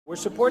We're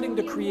supporting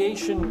the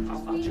creation,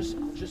 I'll just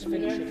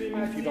finish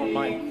if you don't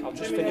mind, I'll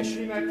just finish.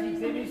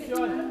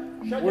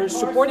 We're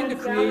supporting the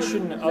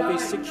creation of a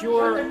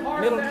secure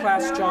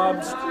middle-class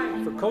jobs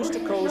for coast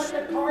to coast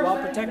while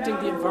protecting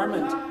the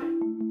environment.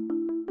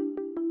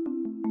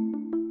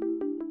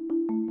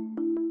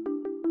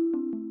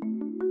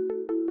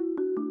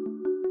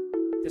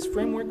 This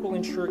framework will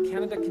ensure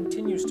Canada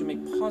continues to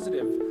make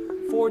positive,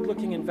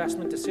 forward-looking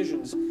investment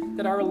decisions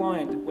that are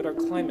aligned with our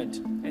climate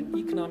and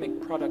economic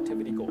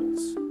productivity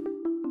goals.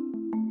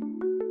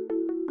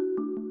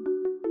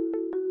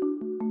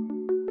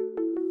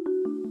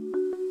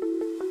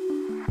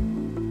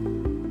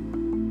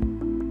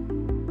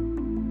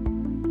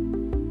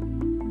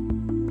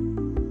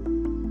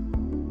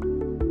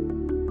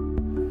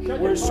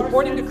 We're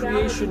supporting the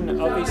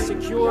creation of a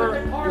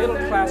secure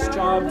middle-class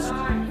jobs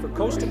for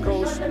coast to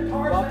coast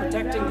while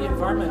protecting the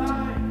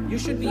environment. You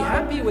should be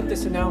happy with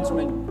this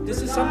announcement.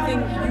 This is something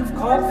you've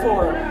called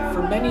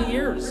for many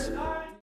years.